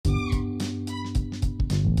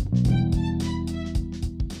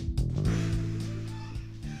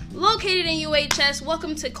located in UHS,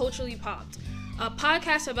 welcome to Culturally Popped, a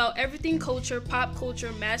podcast about everything culture, pop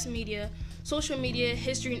culture, mass media, social media,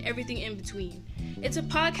 history, and everything in between. It's a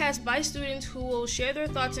podcast by students who will share their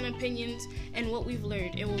thoughts and opinions and what we've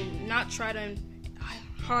learned, and will not try to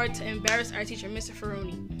embarrass our teacher, Mr.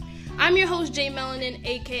 Ferroni. I'm your host, Jay Melanin,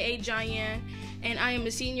 aka Jaane, and I am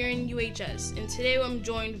a senior in UHS. And today I'm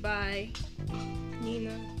joined by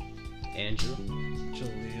Nina, Andrew,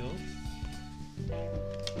 Jahleel,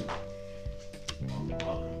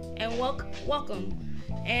 and welcome.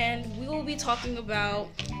 And we will be talking about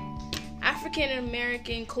African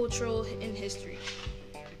American cultural and history.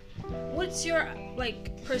 What's your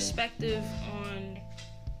perspective on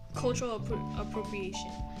cultural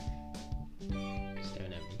appropriation?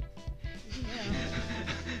 Staring at me.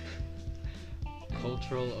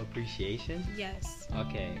 Cultural appreciation? Yes.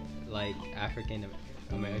 Okay, like African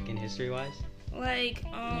American history-wise?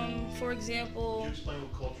 For example, could you explain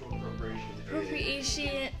what cultural appropriation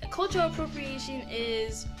is? Cultural appropriation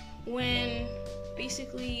is when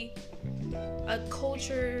basically a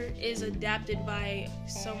culture is adapted by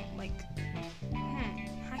some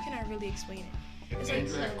how can I really explain it? It's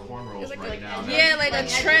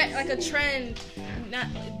like a trend not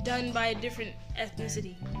done by a different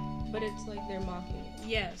ethnicity. But it's like they're mocking it.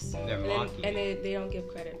 Yes. They're mocking and they don't give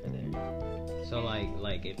credit for that. So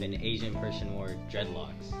like if an Asian person wore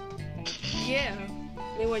dreadlocks, Yeah.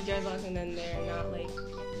 They wear dreadlocks and then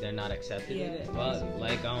they're not accepted in it. Yeah. Well,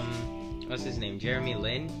 what's his name? Jeremy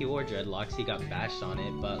Lin, he wore dreadlocks, he got bashed on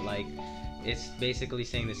it, but it's basically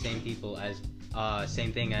saying the same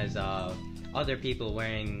thing as other people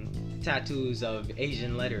wearing tattoos of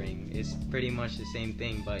Asian lettering. It's pretty much the same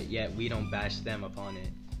thing, but yet we don't bash them upon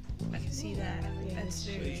it. I can see that. Yeah, That's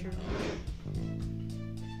very sweet. true.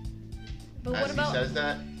 But As what about? he says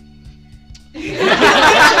that,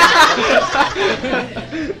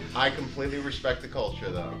 I completely respect the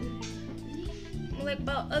culture, though.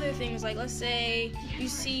 About other things, let's say you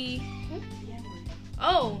see,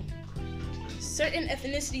 certain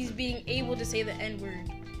ethnicities being able to say the N-word.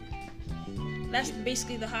 That's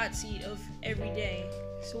basically the hot seat of every day.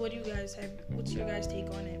 So what do you guys have? What's your guys'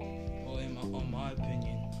 take on it? Well, in my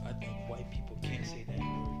opinion, I think white people can't say that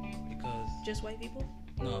word because Just white people?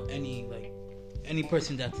 no, any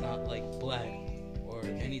person that's not black or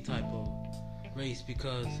any type of race,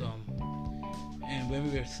 because and when we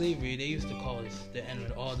were in slavery, they used to call us the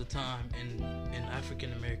N-word all the time. And in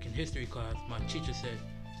African American history class, my teacher said,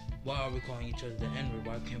 "Why are we calling each other the N-word?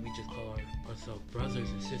 Why can't we just call ourselves brothers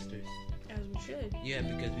and sisters?" As we should. Yeah,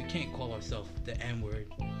 because we can't call ourselves the N-word,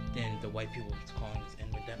 then the white people is calling us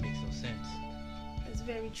N-word. That makes no sense. That's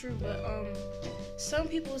very true, but some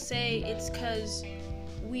people say it's because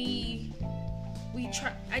we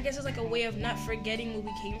try. I guess it's a way of not forgetting where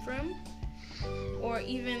we came from, or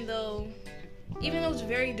even though it's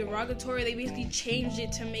very derogatory, they basically changed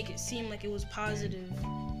it to make it seem like it was positive.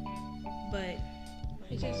 But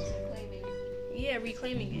It's just reclaiming. yeah,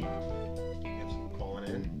 reclaiming it. Get some calling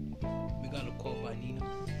in. We got a quote by Nina.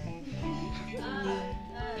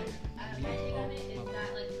 My take on it is that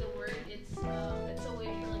the word it's a way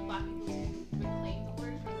for black people to reclaim the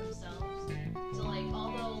word for themselves. So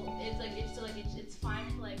although it's fine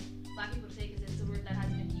for black people to say because it's a word that has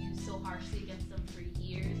been used so harshly against them for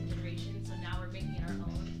years and generations. So now we're making it our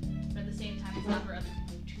own. But at the same time, it's not for other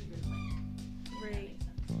people to reclaim. Right.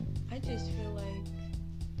 I just feel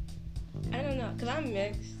I don't know, cause I'm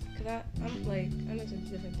mixed. Cause I'm into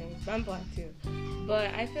different things. But I'm black too.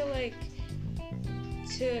 But I feel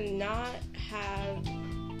to not have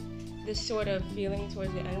this sort of feeling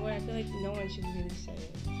towards the N-word, I feel no one should really say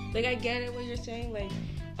it. I get it what you're saying,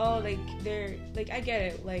 they're I get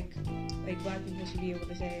it, black people should be able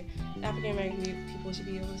to say, African American people should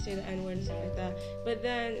be able to say the N-word and stuff like that. But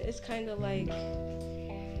then it's kind of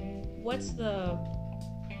what's the?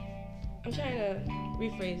 I'm trying to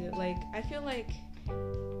rephrase it. I feel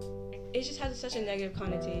it just has such a negative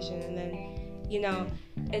connotation, and then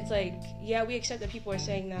it's yeah, we accept that people are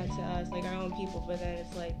saying that to us, our own people, but then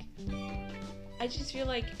it's I just feel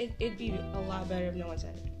it'd be a lot better if no one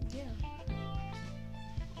said it. Yeah.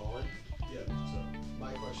 Calling? Yeah, so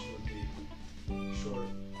my question would be, sure,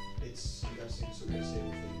 you guys think it's okay to say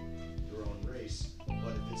within your own race,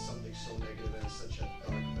 but if it's something so negative and such a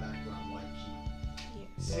dark background, why keep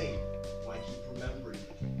saying it? Why keep remembering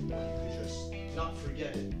it? When you could just not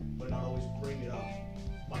forget it, but not always bring it up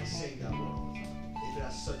by saying that word all the time, if it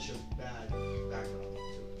has such a bad background to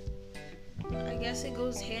it. I guess it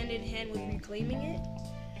goes hand in hand with reclaiming it,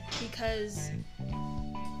 because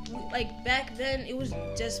like back then it was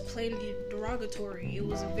just plain derogatory. It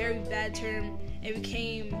was a very bad term. It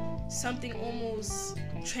became something almost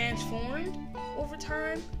transformed over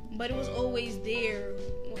time, but it was always there,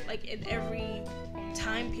 like in every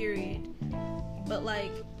time period. But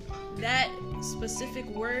like that specific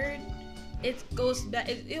word, it goes back.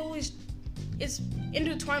 It's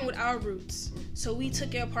intertwined with our roots. So we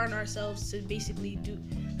took it upon ourselves to basically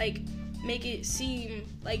make it seem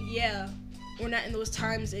like, yeah, we're not in those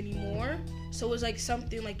times anymore. So it was like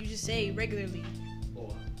something like you just say regularly.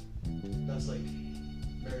 Oh, that's like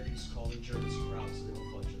Americans call the Germans Krauts, they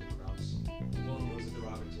don't call each other Krauts. Well, it was a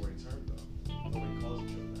derogatory term though. Nobody calls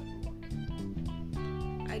each other that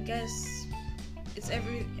anymore. I guess it's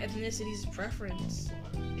every ethnicity's preference.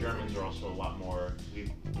 Germans are also a lot more.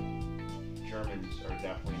 Germans are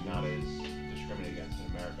definitely not as discriminated against in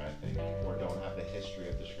America, I think, or don't have the history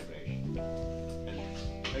of discrimination.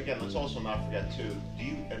 And again, let's also not forget too.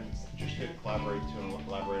 And just to elaborate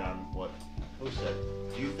on what Ho said,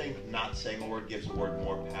 do you think not saying a word gives a word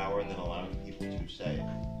more power than allowing people to say it?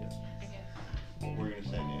 Yes. What were you gonna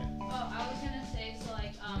say, Nia? Oh, I was gonna say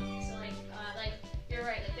like you're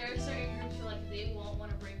right. Like there are certain groups who like they won't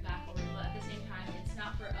want to bring back a word, but at the same time, it's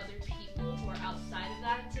not for other people who are outside of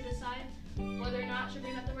that to decide whether or not should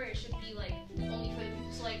bring back the word. It should be like only for the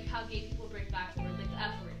people. So like how gay people bring back the word, like the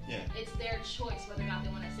F word. Yeah. It's their choice whether or not they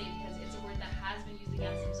want to say it because it's a word that has been used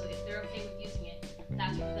against them. So if they're okay with using it,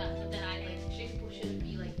 that's for them. But then I like straight people shouldn't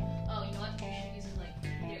be like, oh, you know what, you should use it like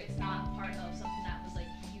it's not part of something that was like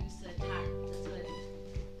used to attack.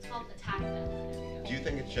 It's called attack them. Do you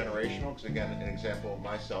think it's generational? Because again, an example of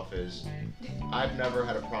myself is I've never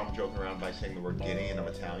had a problem joking around by saying the word guinea, and I'm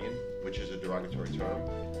Italian, which is a derogatory term.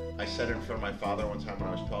 I said it in front of my father one time when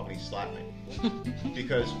I was 12 and he slapped me.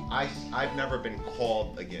 Because I've never been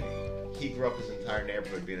called a guinea. He grew up his entire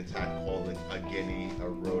neighborhood being attacked, called a guinea, a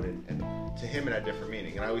rodent, and to him it had different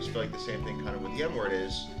meaning. And I always feel like the same thing kind of with the N-word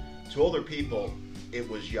is, to older people, it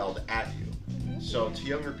was yelled at you. So to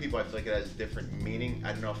younger people, I feel like it has a different meaning.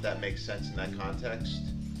 I don't know if that makes sense in that context.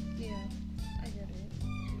 Yeah, I get it.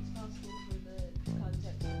 It's possible for the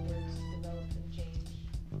context of words to develop and change.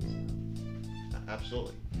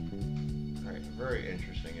 Absolutely. All right, very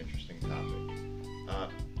interesting topic.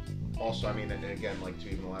 Also, I mean, and again, like to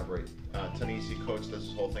even elaborate, Ta-Nehisi Coates does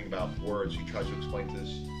this whole thing about words. He tries to explain to this.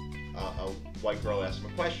 A white girl asked him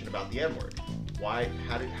a question about the N-word.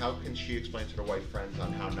 How can she explain to her white friends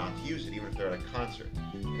on how not to use it, even if they're at a concert?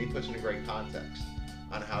 And he puts in a great context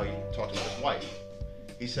on how he talks about his wife.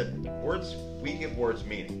 He said, we give words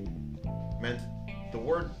meaning. Meant the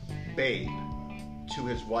word babe to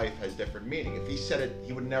his wife has different meaning. If he said it,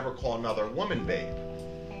 he would never call another woman babe,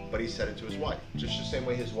 but he said it to his wife. Just the same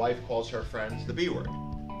way his wife calls her friends the B word.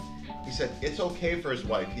 He said, it's okay for his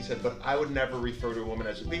wife. He said, but I would never refer to a woman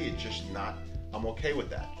as a B. It's just not, I'm okay with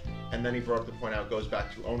that. And then he brought up the point how it goes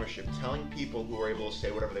back to ownership. Telling people who are able to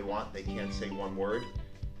say whatever they want, they can't say one word,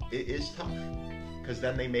 it is tough. Because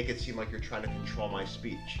then they make it seem like you're trying to control my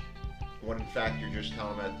speech. When in fact, you're just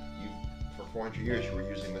telling them that for 400 years you were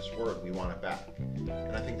using this word, we want it back.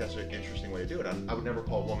 And I think that's an interesting way to do it. I would never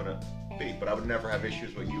call a woman a B, but I would never have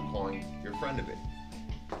issues with you calling your friend a B.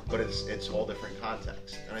 But it's all different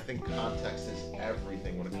context. And I think context is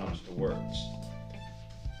everything when it comes to words.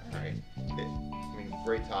 All right.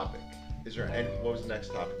 Great topic. What was the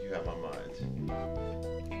next topic you have on mind?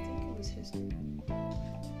 I think it was history.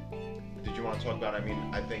 Did you want to talk about,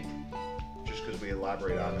 I think, just because we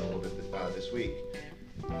elaborate on it a little bit this week,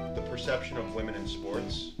 the perception of women in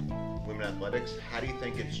sports, women athletics, how do you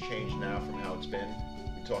think it's changed now from how it's been?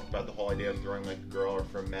 We talked about the whole idea of throwing like a girl, or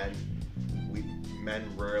for men,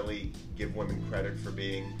 men rarely give women credit for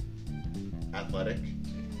being athletic.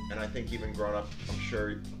 And I think even growing up, I'm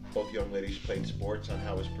sure both young ladies played sports on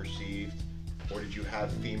how it was perceived. Or did you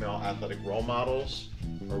have female athletic role models?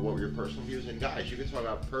 Or what were your personal views? And guys, you can talk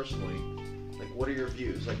about personally, like what are your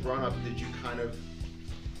views? Like growing up, did you kind of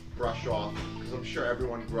brush off? Because I'm sure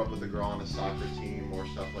everyone grew up with a girl on a soccer team or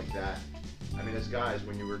stuff like that. As guys,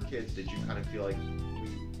 when you were kids, did you kind of feel like we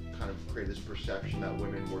kind of created this perception that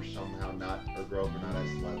women were somehow not, or girls were not as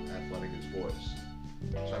athletic as boys?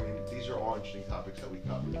 So these are all interesting topics that we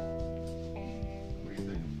covered. What do you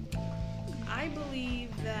think? I believe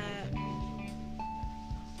that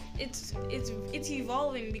it's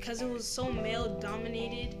evolving because it was so male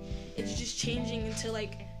dominated. It's just changing into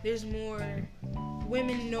like there's more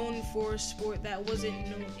women known for a sport that wasn't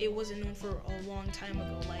known for a long time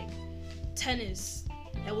ago, like tennis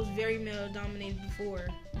that was very male dominated before,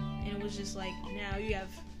 and it was just like now you have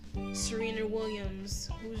Serena Williams,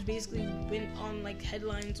 who's basically been on like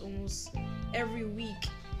headlines almost every week,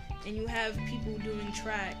 and you have people doing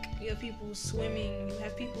track, you have people swimming, you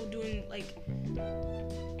have people doing like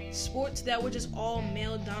sports that were just all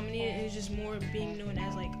male dominated, and it's just more being known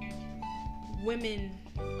as like women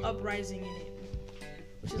uprising in it,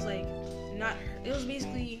 which is like not, it was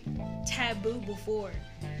basically taboo before.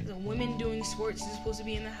 The women doing sports is supposed to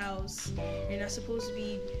be in the house. You're not supposed to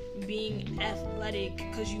be being athletic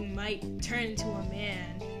because you might turn into a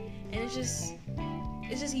man, and it's just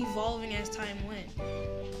evolving as time went.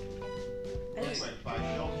 Real quick, by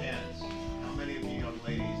show of hands, how many of you young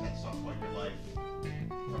ladies at some point in your life,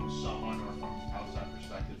 from someone or from outside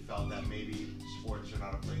perspective, felt that maybe sports are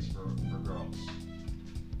not a place for girls?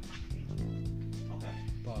 Okay.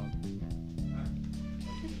 Bob.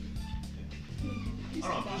 Oh, no,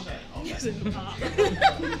 I'm just saying. Okay.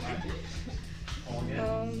 All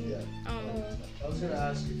again? I was gonna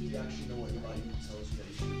ask if you actually know what you like and tell us that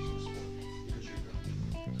you should choose sport because you're a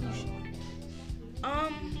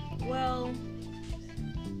girl. Well,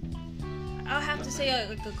 I'll have to say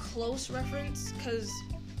like a close reference, because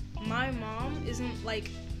my mom isn't like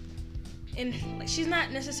she's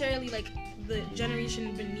not necessarily like the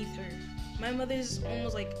generation beneath her. My mother's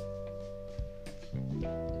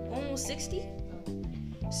almost 60.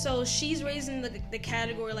 So she's raised in the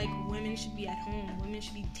category like women should be at home, women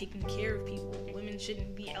should be taking care of people, women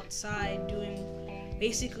shouldn't be outside doing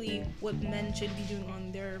basically what men should be doing on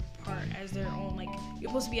their part as their own. Like, you're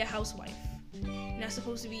supposed to be a housewife. You're not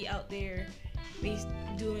supposed to be out there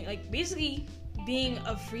doing like basically being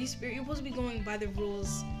a free spirit. You're supposed to be going by the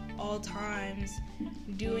rules all times,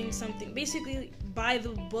 doing something basically by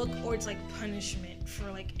the book, or it's like punishment for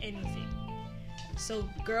like anything. So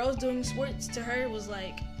girls doing sports to her was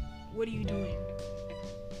like, what are you doing?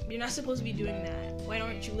 You're not supposed to be doing that. Why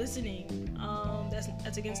aren't you listening?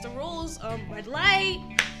 That's against the rules. Red light.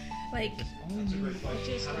 Like, That's a great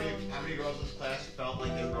question. How many girls in this class felt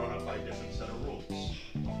like they were growing up by a different set of rules?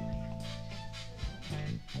 Oh,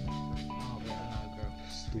 man, I'm not a girl.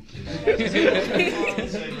 Stupid. I'd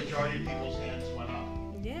say the majority of people's hands went up.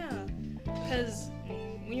 yeah, because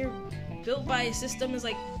when you're built by a system, is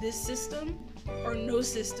like this system or no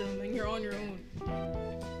system, and you're on your own.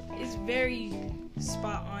 It's very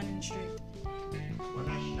spot on and strict. What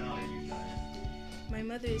nationality are you, Jaane? My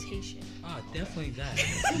mother is Haitian. Ah, definitely that.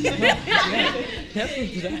 Yeah,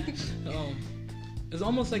 definitely that. It's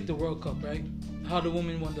almost like the World Cup, right? How the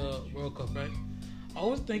women won the World Cup, right? I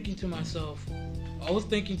was thinking to myself,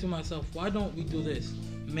 why don't we do this?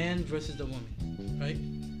 Man versus the woman, right?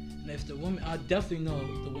 And if the woman, I definitely know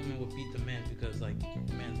the woman would beat the man, because like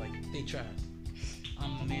the man's like, they trash.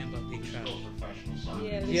 I'm a man, but they trash. Still professional soccer.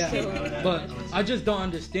 Yeah, But I just don't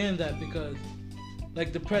understand that, because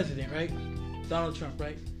like the president, right? Donald Trump,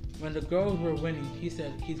 right? When the girls were winning, he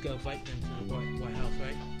said he's gonna invite them to the White House,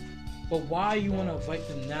 right? But why you wanna invite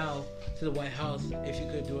them now to the White House if you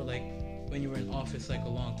could do it like when you were in office like a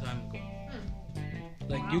long time ago?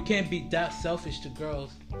 Like, you can't be that selfish to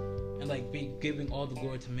girls and like be giving all the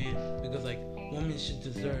glory to men, because like women should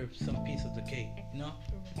deserve some piece of the cake, you know?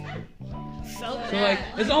 So like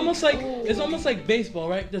it's almost like baseball,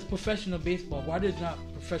 right? There's professional baseball. Why there's not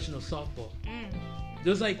professional softball?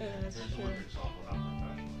 There's like There's Olympic softball, not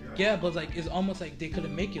professional. You're right. yeah, but like it's almost like they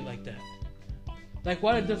couldn't make it like that. Like,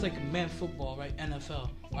 why there's like a man football, right? NFL.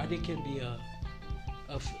 Why they can't be a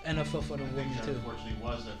NFL for the I think women there too? unfortunately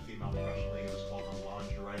was a female professional league. It was called the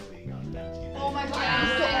Lingerie League on MTV. Oh my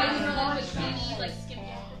god. Like skin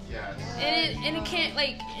Yes. And it can't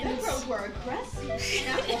like. Them girls were aggressive.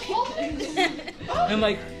 And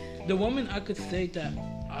like the woman I could say that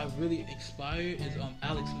I really aspire is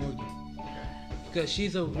Alex Morgan, because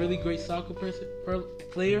she's a really great soccer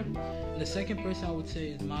player. And the second person I would say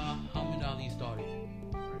is Muhammad Ali's daughter.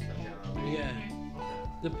 Yeah,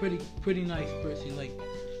 the pretty nice person. Like,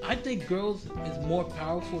 I think girls is more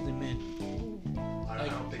powerful than men. I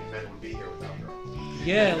don't think men would be here without girls.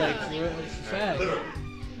 Yeah, like it's a fact. Literally.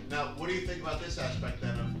 Now, what do you think about this aspect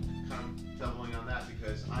then of kind of doubling on that?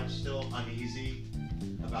 Because I'm still uneasy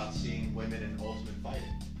about seeing women in ultimate fighting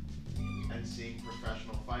and seeing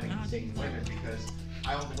professional fighting and seeing women, because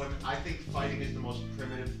I think fighting is the most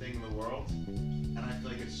primitive thing in the world, and I feel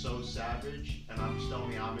like it's so savage. And I'm still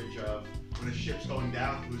in the homage of when a ship's going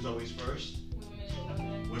down, who's always first?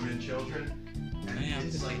 Women and children. And Man,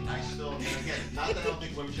 it's like, I still, and again, not that I don't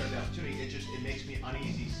think women should have the opportunity, it makes me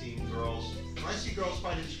uneasy seeing girls. When I see girls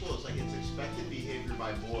fight in school, it's like it's expected behavior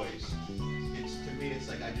by boys. To me, it's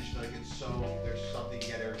like, I just feel like it's so, there's something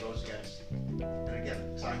yet it goes against. And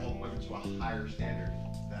again, because I hold women to a higher standard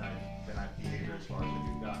than I've behaved as far as I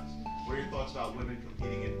do guys. What are your thoughts about women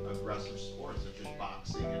competing in aggressive sports such as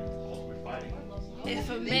boxing and ultimate fighting? If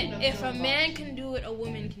a man can do it, a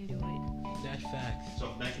woman can do it. That's facts. So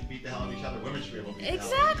if men can beat the hell out of each other, women should be able to beat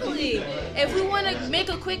Exactly. the hell out of each other. If we want to make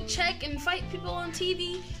a quick check and fight people on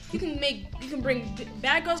TV, you can bring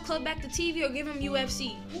Bad Girls Club back to TV or give them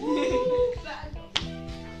UFC.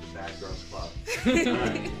 Bad Girls Club.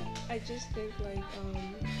 Alright. I just think like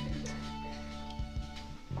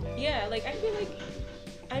yeah, like I feel like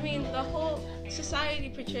the whole society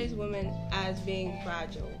portrays women as being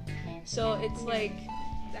fragile. So it's like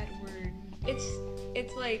That word.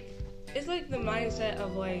 it's like the mindset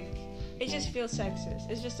of like it just feels sexist.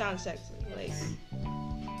 It just sounds sexist.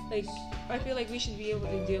 Like I feel like we should be able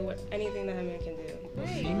to do anything that a man can do.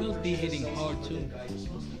 Females be hitting hard too.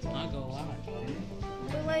 Not gonna lie.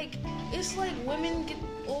 But like, it's like women get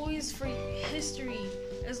always for history,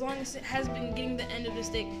 as long as it has been getting the end of the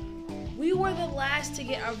stick. We were the last to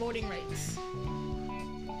get our voting rights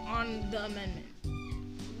on the amendment.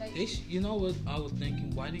 You know what I was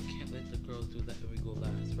thinking? Why they can't let the girls do that if we go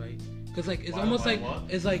last, right? Because like it's Why- almost why like what?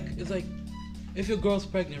 it's like if your girl's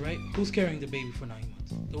pregnant, right? Who's carrying the baby for 9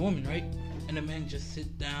 months? The woman, right? And the men just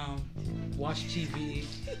sit down, watch TV,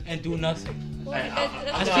 and do nothing. Well, Hey,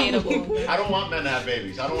 that's debatable. I don't want men to have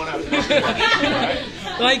babies. I don't want to have babies.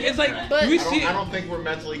 Right? Like it's like But- we I see. don't think we're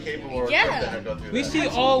mentally capable or Yeah. equipped to go through We that. see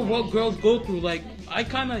all what girls go through. Like I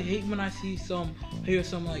kind of hate when I hear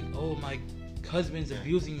some like, oh my husband's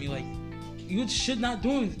abusing me. Like you should not be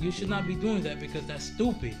doing that because that's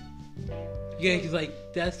stupid. Yeah, he's like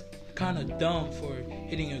that's kind of dumb for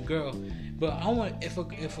hitting a girl. But I want if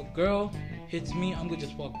a girl hits me, I'm gonna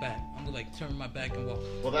just walk back. I'm gonna like turn my back and walk.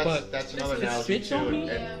 Well, But that's another if analogy spits too. on me,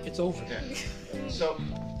 and- it's over. yeah. So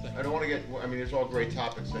I don't want to get. I mean, there's all great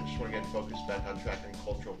topics. I just want to get focused back on track and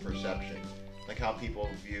cultural perception, like how people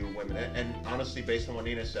view women. And honestly, based on what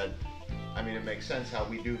Nina said, I mean, it makes sense how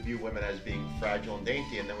we do view women as being fragile and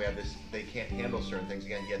dainty, and then we have this, they can't handle certain things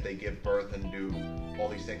again, yet they give birth and do all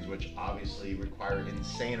these things which obviously require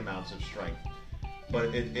insane amounts of strength. But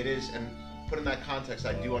it is, and put in that context,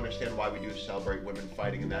 I do understand why we do celebrate women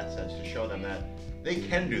fighting in that sense, to show them that they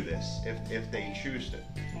can do this if they choose to,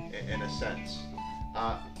 in a sense.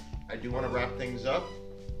 I do want to wrap things up.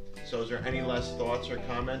 So is there any last thoughts or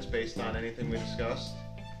comments based on anything we discussed?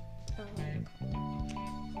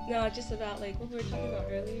 No, just about like what we were talking about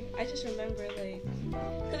earlier. I just remember like,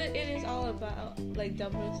 cause it is all about like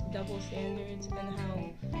double standards and how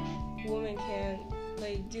women can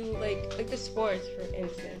like do like the sports, for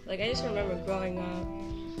instance. Like I just remember growing up,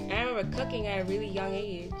 and I remember cooking at a really young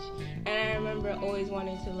age, and I remember always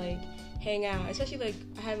wanting to like hang out, especially like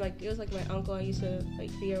I had like it was like my uncle I used to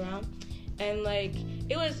like be around, and like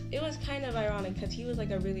it was kind of ironic because he was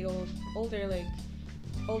like a really older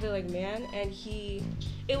man, and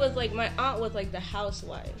it was like my aunt was like the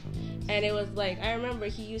housewife, and it was like I remember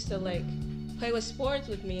he used to like play with sports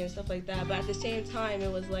with me and stuff like that, but at the same time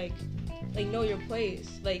it was like know your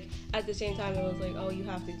place. Like at the same time it was like, oh, you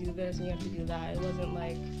have to do this and you have to do that. It wasn't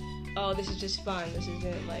like, oh, this is just fun, this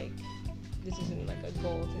isn't like a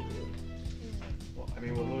goal to do. Well, I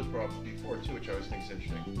mean, what Louis brought up before too, which I always think is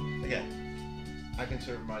interesting. Again, I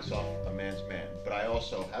consider myself a man's man, but I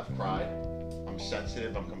also have pride. I'm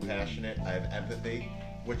sensitive, I'm compassionate, I have empathy,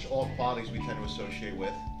 which all qualities we tend to associate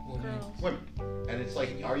with women. And it's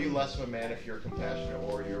like, are you less of a man if you're compassionate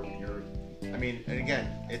or you're I mean, and again,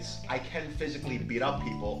 I can physically beat up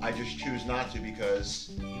people, I just choose not to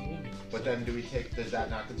because, but then does that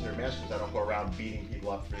not consider masculine? I don't go around beating people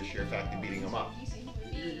up for the sheer fact of beating them up.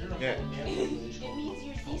 Yeah. It means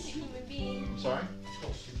you're a decent human being. I'm sorry?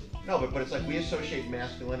 No, but it's like we associate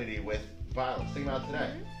masculinity with violence. Think about it today.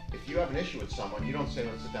 If you have an issue with someone, you don't say,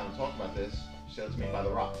 let's sit down and talk about this. You say, let's meet by the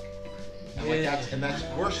rock. And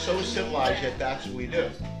like we're so civilized, yet that's what we do.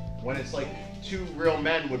 When it's like two real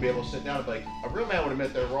men would be able to sit down and be like, a real man would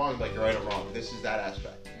admit they're wrong, like you're right or wrong. This is that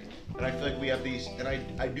aspect. And I feel like we have these, and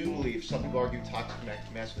I do believe, some people argue toxic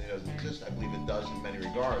masculinity doesn't exist. I believe it does in many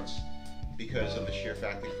regards because of the sheer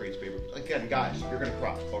fact that it creates paper. Again, guys, you're going to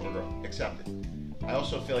cry over a girl. Accept it. I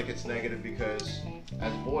also feel like it's negative because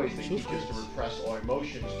as boys, they teach us to repress all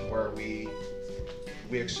emotions to where we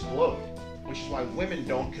explode. Which is why women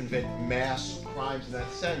don't commit mass crimes in that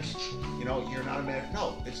sense. You know, you're not a man.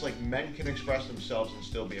 No, it's like men can express themselves and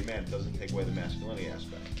still be a man. It doesn't take away the masculinity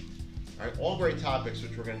aspect. All right, all great topics,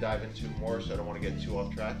 which we're going to dive into more, so I don't want to get too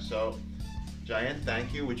off track. So, Jaane,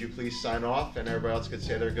 thank you. Would you please sign off, and everybody else could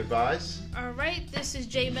say their goodbyes? All right, this is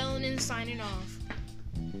Jay Melanin signing off.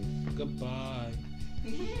 Goodbye.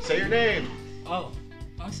 Say your name. Oh,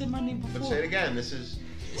 I said my name But before. say it again. This is...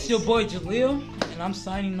 It's your boy Jahleel. And I'm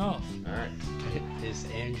signing off. All right. It's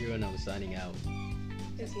Andrew, and I'm signing out.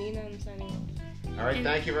 It's Nina. I'm signing off. All right.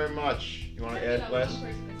 Thank you very much. You want to add, Les?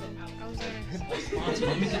 I was Sponsor.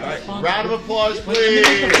 Let me get All the right. sponsor. Round of applause, Let me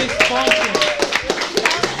get the please. big sponsor.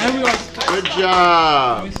 And we are Good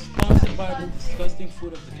job. sponsored by the disgusting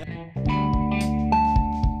food of the cat.